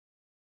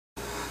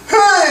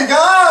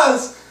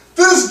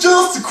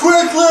just a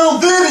quick little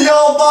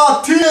video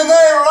about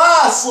TNA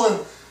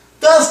wrestling.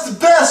 That's the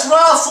best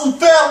wrestling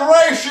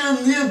federation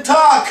in the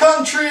entire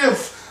country of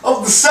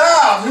the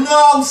South. You know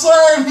what I'm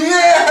saying?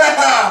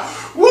 Yeah!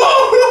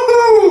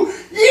 Woo-hoo-hoo!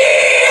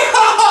 Yeah!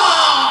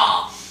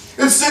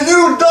 It's the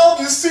new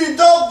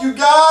WCW,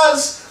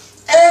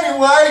 guys.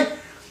 Anyway,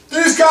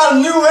 they've got a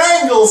new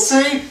angle,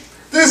 see?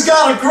 They've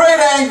got a great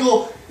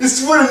angle.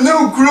 It's with a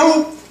new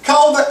group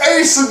called the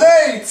Ace and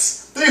Eights.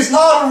 They's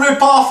not a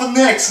rip-off of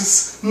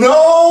Nexus.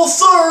 No,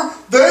 sir.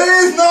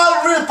 They's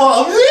not a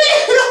rip-off.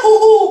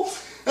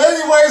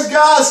 Anyways,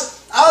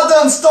 guys, I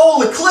done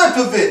stole a clip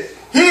of it.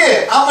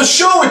 Here, I'm gonna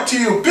show it to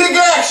you. Big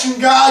action,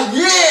 guy.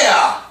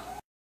 Yeah!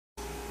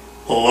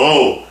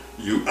 Hello,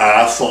 you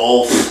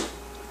assholes.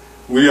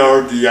 We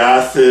are the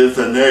Asses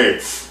and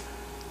Eights,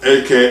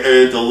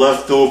 aka the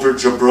leftover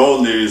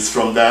jabronis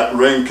from that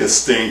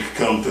Rank-a-Stink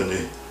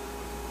company.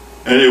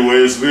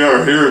 Anyways, we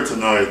are here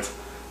tonight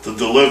to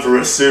deliver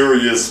a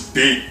serious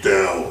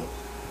beatdown.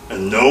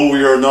 And no,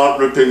 we are not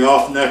ripping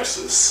off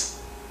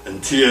Nexus, and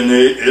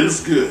TNA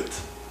is good.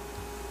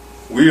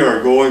 We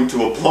are going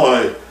to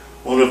apply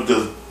one of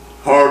the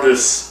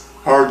hardest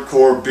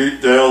hardcore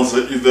beatdowns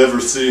that you've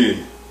ever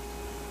seen.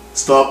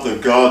 Stop the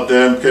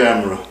goddamn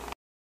camera.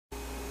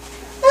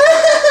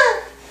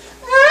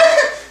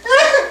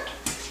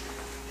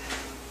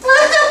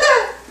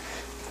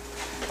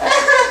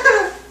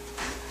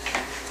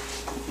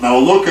 Now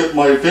look at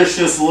my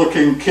vicious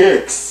looking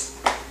kicks.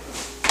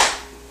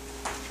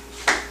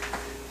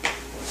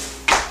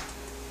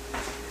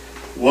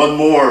 One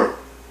more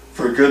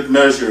for good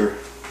measure.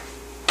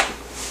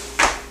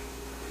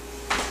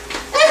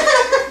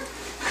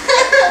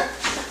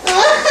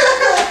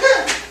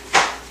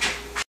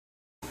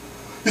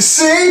 You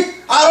see?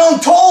 I done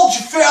told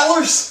you,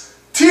 fellers.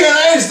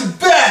 TNA is the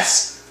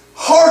best.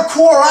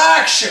 Hardcore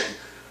action.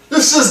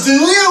 This is the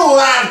new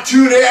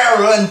Attitude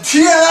Era in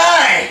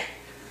TNA.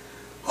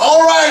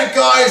 Alright,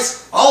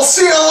 guys. I'll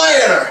see you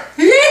later.